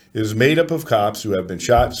team is made up of cops who have been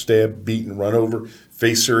shot, stabbed, beaten, run over,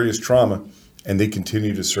 face serious trauma, and they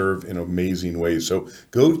continue to serve in amazing ways. So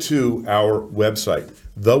go to our website,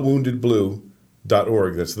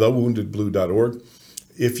 thewoundedblue.org. That's thewoundedblue.org.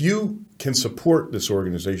 If you can support this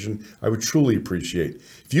organization, I would truly appreciate it.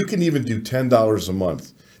 If you can even do $10 a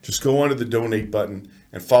month, just go onto the donate button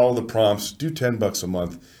and follow the prompts. Do $10 a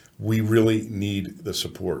month. We really need the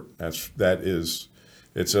support. It's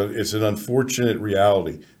an unfortunate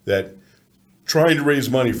reality that trying to raise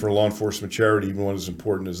money for a law enforcement charity, even one as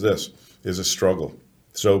important as this, is a struggle.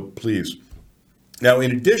 So please Now,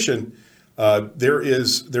 in addition, there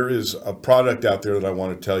is a product out there that I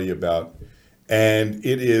want to tell you about, and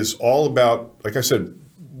it is all about, like I said,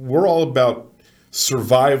 we're all about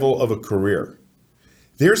survival of a career.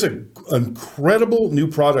 There's an incredible new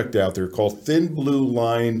product out there called Thin Blue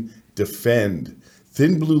Line Defend,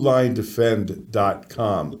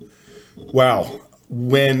 thinbluelinedefend.com. Wow.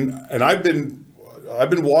 I've been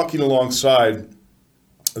walking alongside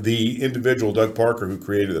the individual, Doug Parker, who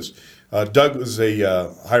created this. Doug was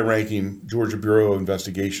a high-ranking Georgia Bureau of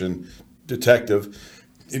Investigation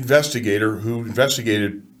investigator who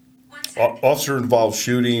investigated officer-involved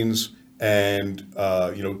shootings and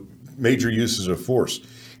major uses of force.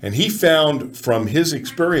 And he found from his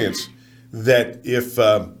experience that if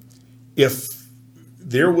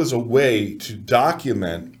there was a way to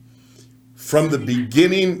document from the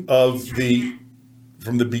beginning of the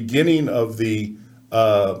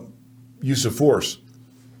use of force,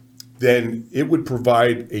 then it would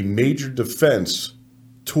provide a major defense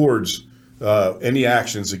towards any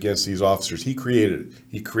actions against these officers. He created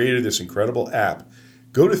this incredible app.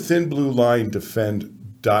 Go to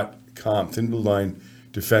thinbluelinedefend.com,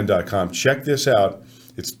 thinbluelinedefend.com. Check this out.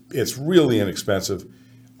 It's really inexpensive.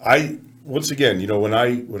 Once again, when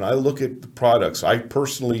I look at the products, I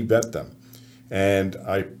personally vet them, and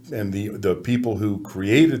the people who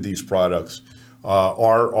created these products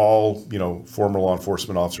are all former law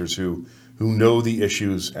enforcement officers who know the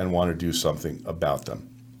issues and want to do something about them.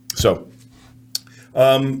 So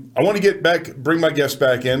I want to bring my guest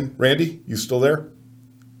back in. Randy, you still there?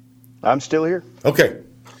 I'm still here. Okay.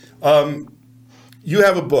 You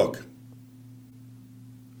have a book.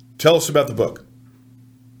 Tell us about the book.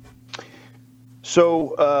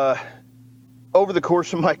 So over the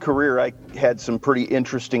course of my career, I had some pretty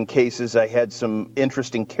interesting cases. I had some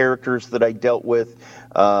interesting characters that I dealt with.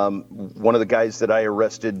 One of the guys that I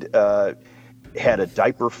arrested had a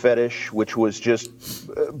diaper fetish, which was just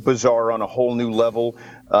bizarre on a whole new level.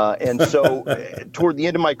 And so toward the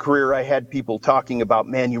end of my career, I had people talking about,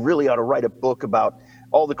 man, you really ought to write a book about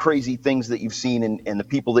all the crazy things that you've seen and the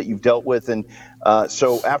people that you've dealt with. And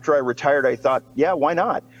so after I retired, I thought, yeah, why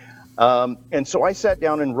not? And so I sat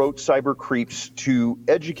down and wrote Cyber Creeps to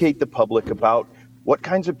educate the public about what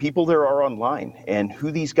kinds of people there are online and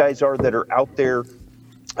who these guys are that are out there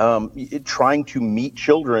trying to meet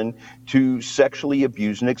children to sexually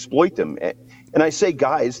abuse and exploit them. And I say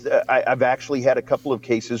guys, I've actually had a couple of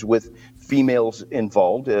cases with females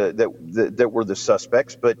involved that were the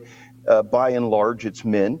suspects, but by and large, it's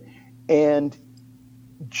men. And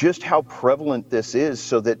just how prevalent this is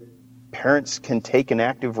so that parents can take an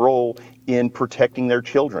active role in protecting their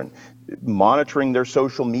children, monitoring their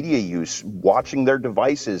social media use, watching their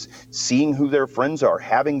devices, seeing who their friends are,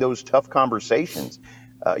 having those tough conversations.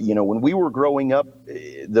 When we were growing up,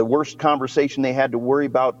 the worst conversation they had to worry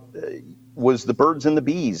about was the birds and the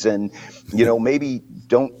bees, and maybe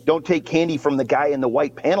don't take candy from the guy in the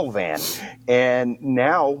white panel van. And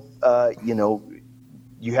now,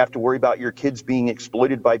 you have to worry about your kids being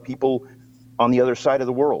exploited by people on the other side of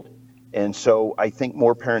the world. And so I think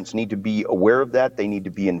more parents need to be aware of that. They need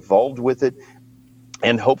to be involved with it.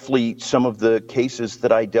 And hopefully some of the cases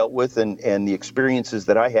that I dealt with and the experiences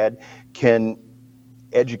that I had can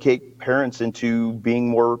educate parents into being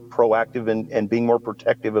more proactive and being more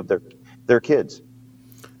protective of their kids.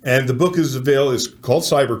 And the book is called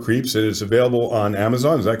Cyber Creeps, and it's available on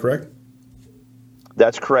Amazon. Is that correct?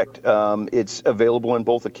 That's correct. It's available in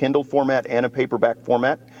both a Kindle format and a paperback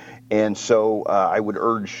format. And so I would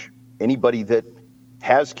urge anybody that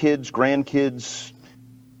has kids, grandkids,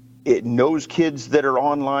 it knows kids that are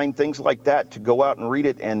online, things like that, to go out and read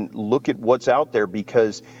it and look at what's out there,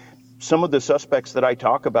 because some of the suspects that I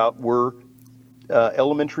talk about were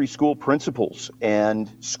elementary school principals and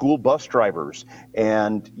school bus drivers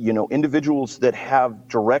and, individuals that have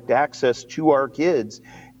direct access to our kids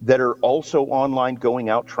that are also online going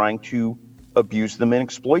out trying to abuse them and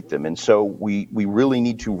exploit them. And so we really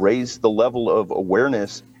need to raise the level of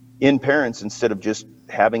awareness in parents instead of just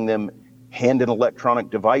having them hand an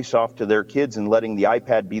electronic device off to their kids and letting the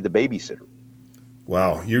iPad be the babysitter.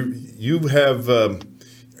 Wow. You've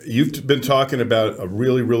been talking about a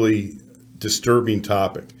really, really disturbing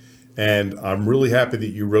topic, and I'm really happy that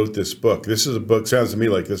you wrote this book. This is a book, sounds to me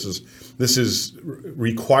like this is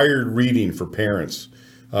required reading for parents,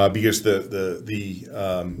 because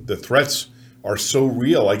the threats are so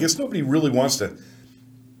real. I guess nobody really wants to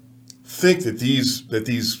think that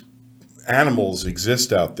these animals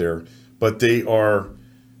exist out there, but they are.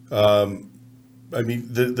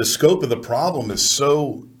 The scope of the problem is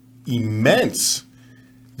so immense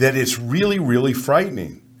that it's really, really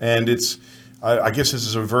frightening. And I guess this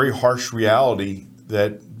is a very harsh reality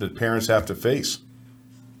that the parents have to face.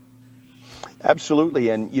 Absolutely.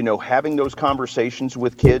 And, having those conversations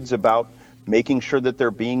with kids about making sure that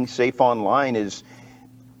they're being safe online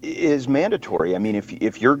is mandatory. I mean,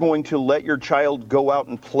 if you're going to let your child go out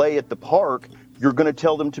and play at the park, you're going to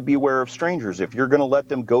tell them to be aware of strangers. If you're going to let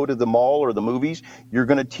them go to the mall or the movies, you're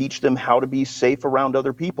going to teach them how to be safe around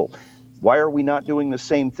other people. Why are we not doing the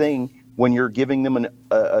same thing when you're giving them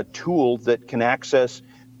a tool that can access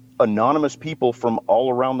anonymous people from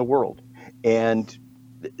all around the world? And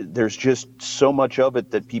there's just so much of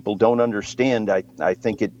it that people don't understand. I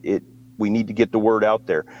think we need to get the word out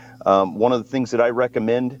there. One of the things that I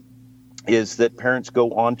recommend is that parents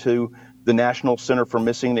go onto the National Center for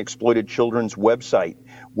Missing and Exploited Children's website,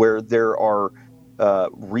 where there are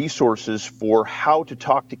resources for how to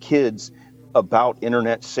talk to kids about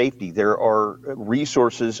internet safety. There are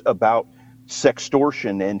resources about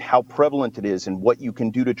sextortion and how prevalent it is and what you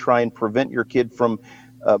can do to try and prevent your kid from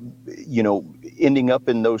ending up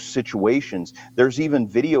in those situations. There's even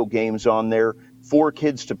video games on there for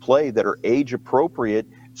kids to play that are age appropriate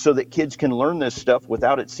so that kids can learn this stuff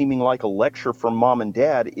without it seeming like a lecture from mom and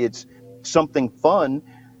dad. It's something fun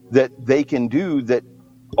that they can do that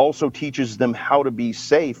also teaches them how to be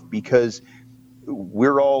safe, because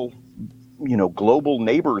we're all, global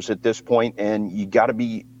neighbors at this point, and you got to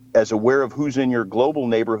be as aware of who's in your global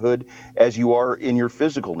neighborhood as you are in your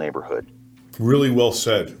physical neighborhood. Really well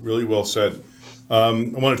said. Really well said. I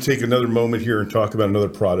want to take another moment here and talk about another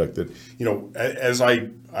product that, as I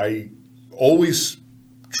always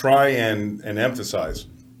try and emphasize,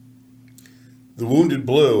 the Wounded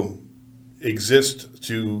Blue exists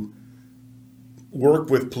to work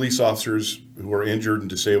with police officers who are injured and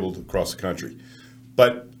disabled across the country.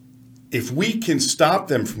 But if we can stop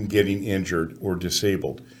them from getting injured or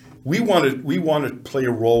disabled, we want to play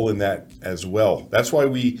a role in that as well. That's why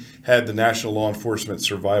we had the National Law Enforcement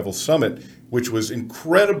Survival Summit, which was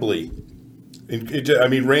incredibly. I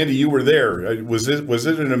mean, Randy, you were there. Was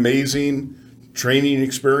it an amazing training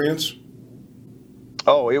experience?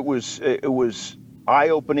 Oh, it was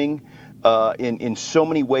eye-opening in so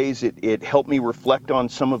many ways. It helped me reflect on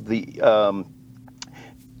some of the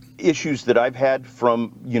issues that I've had from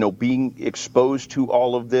being exposed to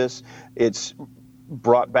all of this. It's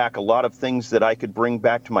brought back a lot of things that I could bring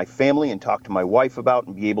back to my family and talk to my wife about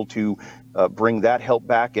and be able to bring that help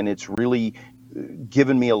back. And it's really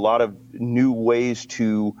given me a lot of new ways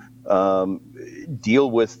to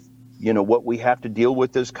deal with, what we have to deal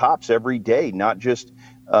with as cops every day, not just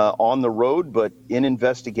on the road, but in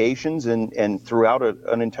investigations and throughout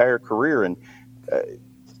an entire career. And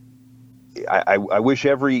I wish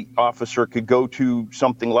every officer could go to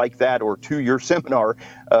something like that or to your seminar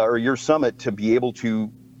or your summit to be able to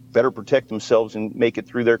better protect themselves and make it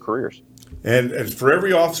through their careers. And for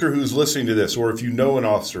every officer who's listening to this, or if you know an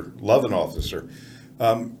officer, love an officer,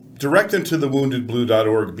 direct them to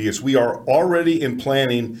thewoundedblue.org, because we are already in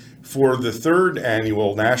planning for the 3rd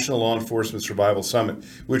annual National Law Enforcement Survival Summit,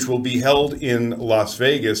 which will be held in Las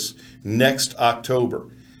Vegas next October.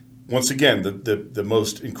 Once again, the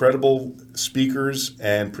most incredible speakers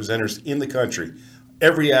and presenters in the country,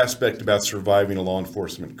 every aspect about surviving a law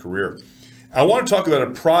enforcement career. I want to talk about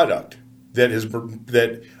a product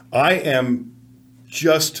that I am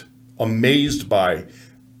just amazed by,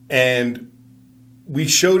 and we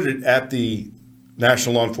showed it at the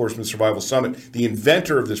National Law Enforcement Survival Summit. The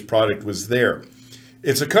inventor of this product was there.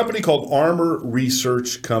 It's a company called Armor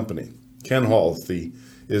Research Company. Ken Hall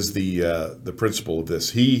is the principal of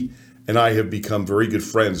this. He and I have become very good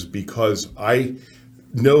friends because I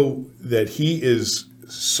know that he is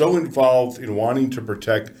so involved in wanting to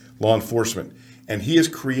protect law enforcement. And he has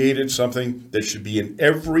created something that should be in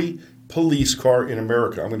every police car in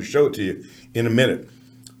America. I'm going to show it to you in a minute.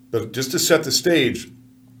 But just to set the stage,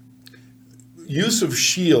 use of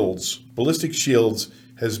shields, ballistic shields,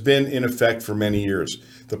 has been in effect for many years.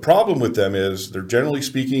 The problem with them is they're generally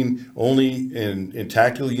speaking only in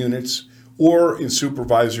tactical units or in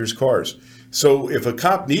supervisors' cars. So if a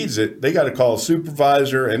cop needs it, they got to call a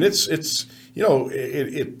supervisor, and it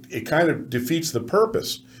kind of defeats the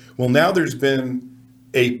purpose. Well, now there's been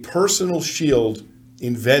a personal shield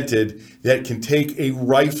invented that can take a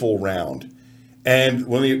rifle round. And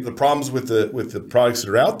one of the problems with the products that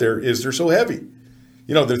are out there is they're so heavy.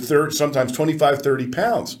 They're sometimes 25, 30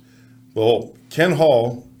 pounds. Well, Ken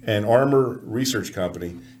Hall and Armor Research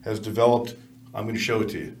Company has developed, I'm going to show it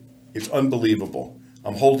to you. It's unbelievable.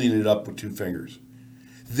 I'm holding it up with 2 fingers.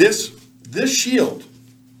 This shield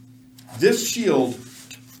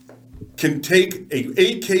can take a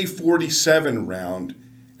AK-47 round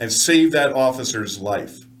and save that officer's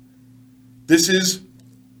life. This is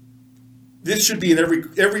This should be in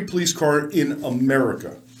every police car in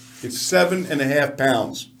America. It's 7.5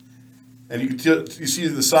 pounds. And you see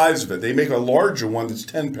the size of it. They make a larger one that's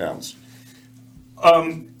 10 pounds.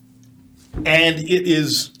 And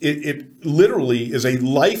it literally is a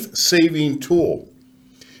life-saving tool.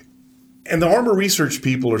 And the Armor Research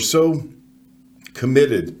people are so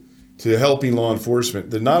committed to helping law enforcement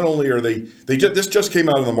that not only are this just came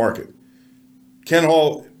out on the market. Ken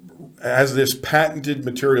Hall has this patented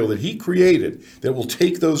material that he created that will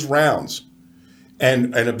take those rounds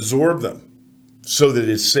and absorb them so that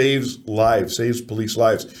it saves lives, saves police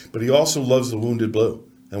lives. But he also loves the Wounded Blue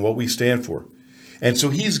and what we stand for. And so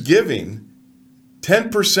he's giving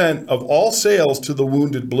 10% of all sales to the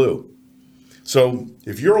Wounded Blue. So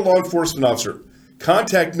if you're a law enforcement officer,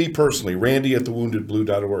 contact me personally,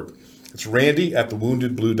 randy@thewoundedblue.org. It's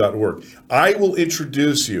randy@thewoundedblue.org. I will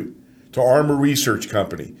introduce you to Armor Research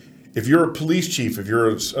Company. If you're a police chief, if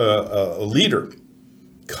you're a leader,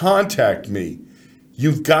 contact me.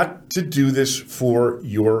 You've got to do this for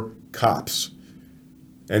your cops.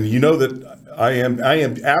 And you know that I am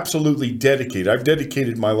absolutely dedicated. I've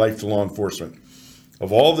dedicated my life to law enforcement.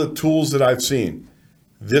 Of all the tools that I've seen,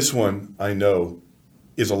 this one I know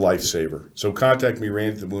is a lifesaver. So contact me,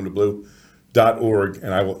 randy@thewoundedblue.org,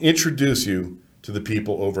 and I will introduce you to the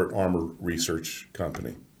people over at Armor Research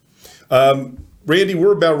Company. Randy,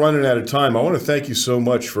 we're about running out of time. I want to thank you so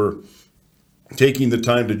much for taking the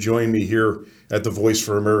time to join me here at the Voice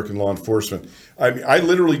for American Law Enforcement. I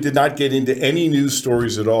literally did not get into any news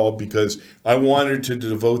stories at all because I wanted to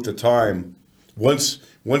devote the time. Once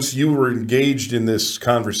you were engaged in this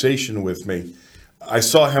conversation with me, I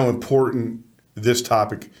saw how important this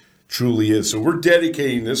topic truly is. So we're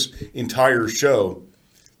dedicating this entire show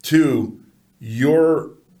to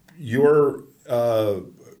your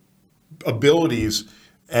abilities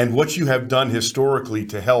and what you have done historically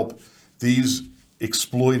to help these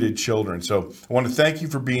exploited children. So I want to thank you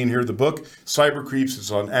for being here. The book, Cyber Creeps,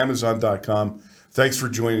 is on Amazon.com. Thanks for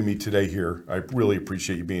joining me today here. I really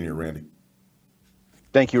appreciate you being here, Randy.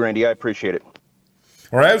 Thank you, Randy. I appreciate it.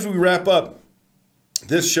 All right, as we wrap up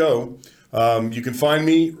this show, you can find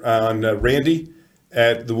me on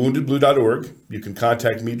randy@thewoundedblue.org. You can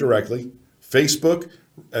contact me directly. Facebook,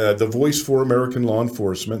 The Voice for American Law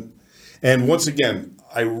Enforcement. And once again,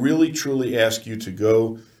 I really, truly ask you to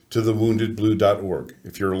go to thewoundedblue.org.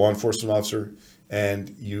 If you're a law enforcement officer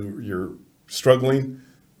and you're struggling,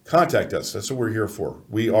 contact us. That's what we're here for.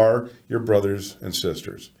 We are your brothers and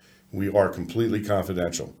sisters. We are completely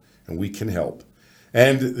confidential, and we can help.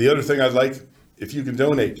 And the other thing I'd like, if you can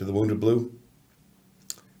donate to the Wounded Blue,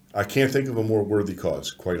 I can't think of a more worthy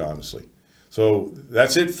cause, quite honestly. So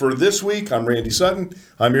that's it for this week. I'm Randy Sutton.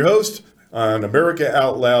 I'm your host on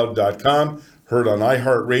AmericaOutloud.com, heard on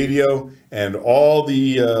iHeartRadio and all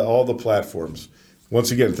the platforms.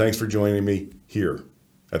 Once again, thanks for joining me here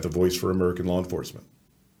at the Voice for American Law Enforcement.